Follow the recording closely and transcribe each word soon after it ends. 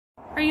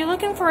Are you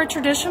looking for a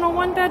traditional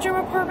one-bedroom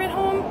apartment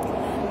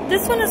home?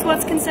 This one is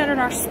what's considered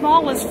our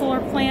smallest floor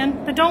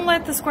plan, but don't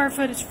let the square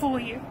footage fool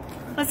you.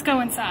 Let's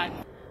go inside.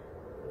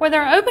 With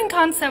our open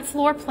concept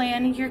floor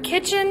plan, your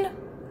kitchen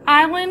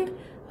island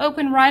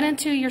open right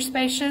into your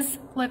spacious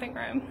living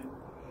room.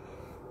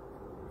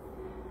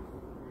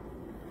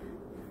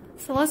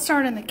 So let's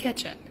start in the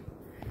kitchen.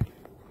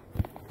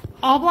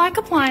 All black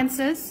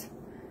appliances,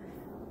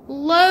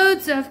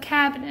 loads of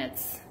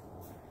cabinets.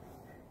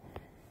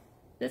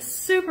 This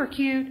super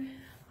cute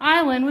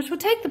island, which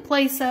would take the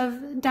place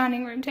of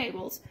dining room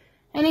tables.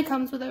 And it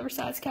comes with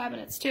oversized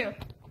cabinets too.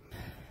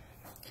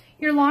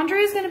 Your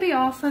laundry is going to be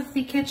off of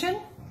the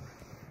kitchen.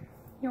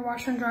 Your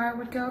washer and dryer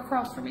would go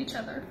across from each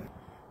other.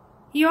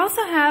 You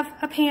also have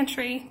a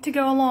pantry to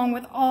go along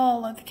with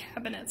all of the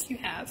cabinets you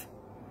have.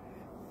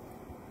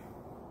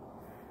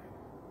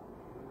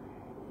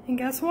 And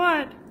guess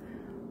what?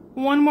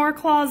 One more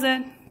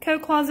closet,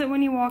 coat closet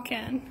when you walk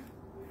in.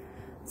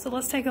 So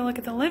let's take a look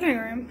at the living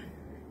room,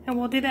 and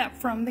we'll do that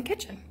from the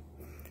kitchen.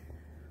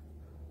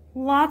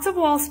 Lots of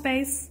wall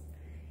space.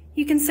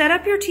 You can set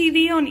up your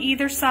TV on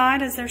either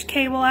side as there's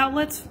cable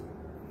outlets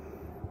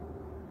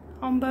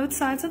on both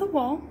sides of the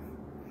wall.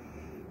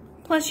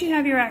 Plus you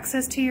have your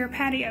access to your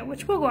patio,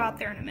 which we'll go out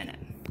there in a minute.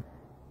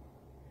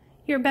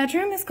 Your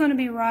bedroom is going to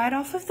be right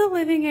off of the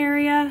living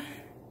area.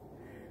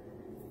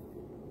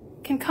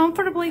 Can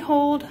comfortably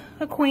hold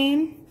a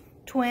queen,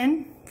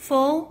 twin,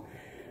 full,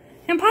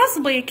 and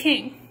possibly a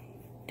king,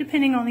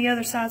 depending on the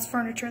other size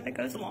furniture that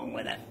goes along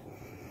with it.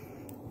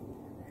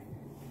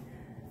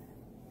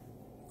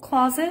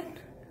 Closet,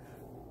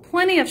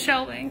 plenty of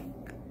shelving,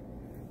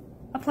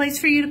 a place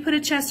for you to put a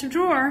chest of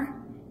drawer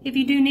if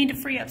you do need to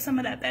free up some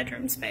of that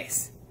bedroom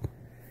space.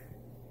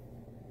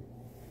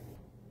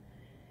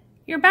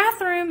 Your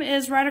bathroom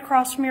is right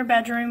across from your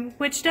bedroom,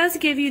 which does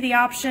give you the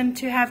option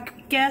to have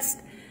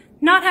guests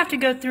not have to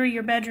go through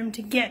your bedroom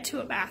to get to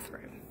a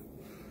bathroom.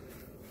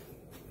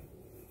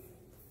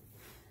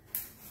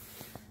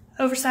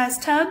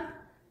 Oversized tub,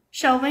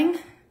 shelving,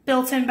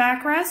 built-in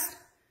backrest.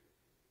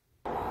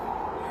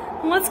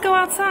 Let's go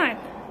outside.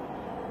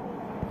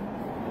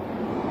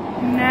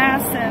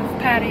 Massive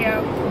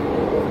patio.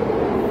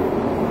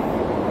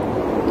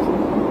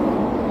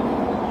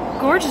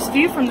 Gorgeous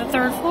view from the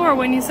third floor,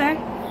 wouldn't you say?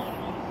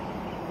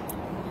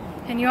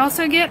 And you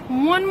also get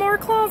one more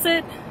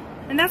closet,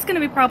 and that's going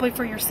to be probably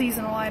for your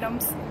seasonal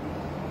items.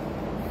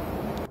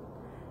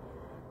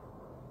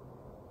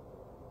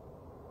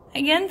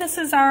 Again, this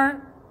is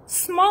our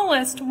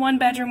smallest one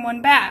bedroom,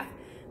 one bath.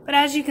 But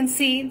as you can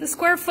see, the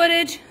square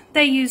footage,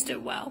 they used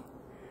it well.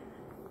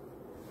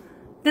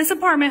 This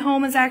apartment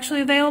home is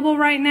actually available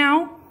right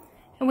now,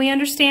 and we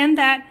understand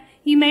that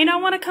you may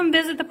not want to come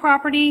visit the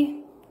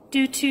property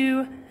due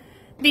to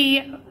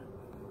the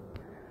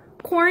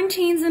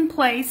quarantines in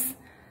place.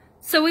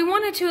 So we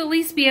wanted to at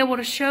least be able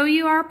to show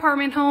you our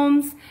apartment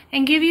homes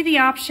and give you the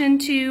option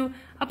to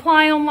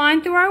apply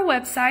online through our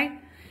website.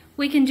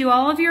 We can do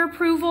all of your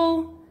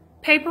approval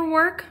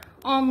paperwork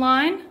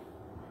online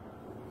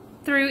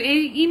through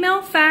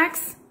email,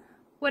 fax,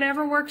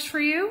 whatever works for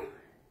you.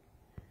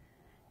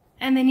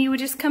 And then you would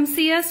just come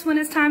see us when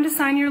it's time to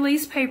sign your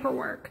lease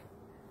paperwork.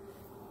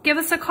 Give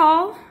us a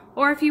call,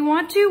 or if you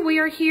want to, we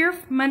are here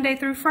Monday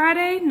through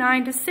Friday,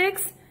 9 to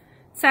 6,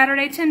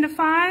 Saturday 10 to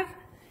 5,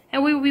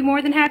 and we will be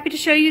more than happy to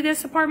show you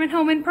this apartment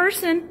home in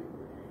person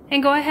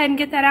and go ahead and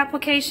get that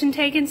application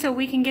taken so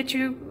we can get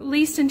you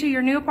leased into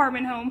your new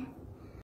apartment home.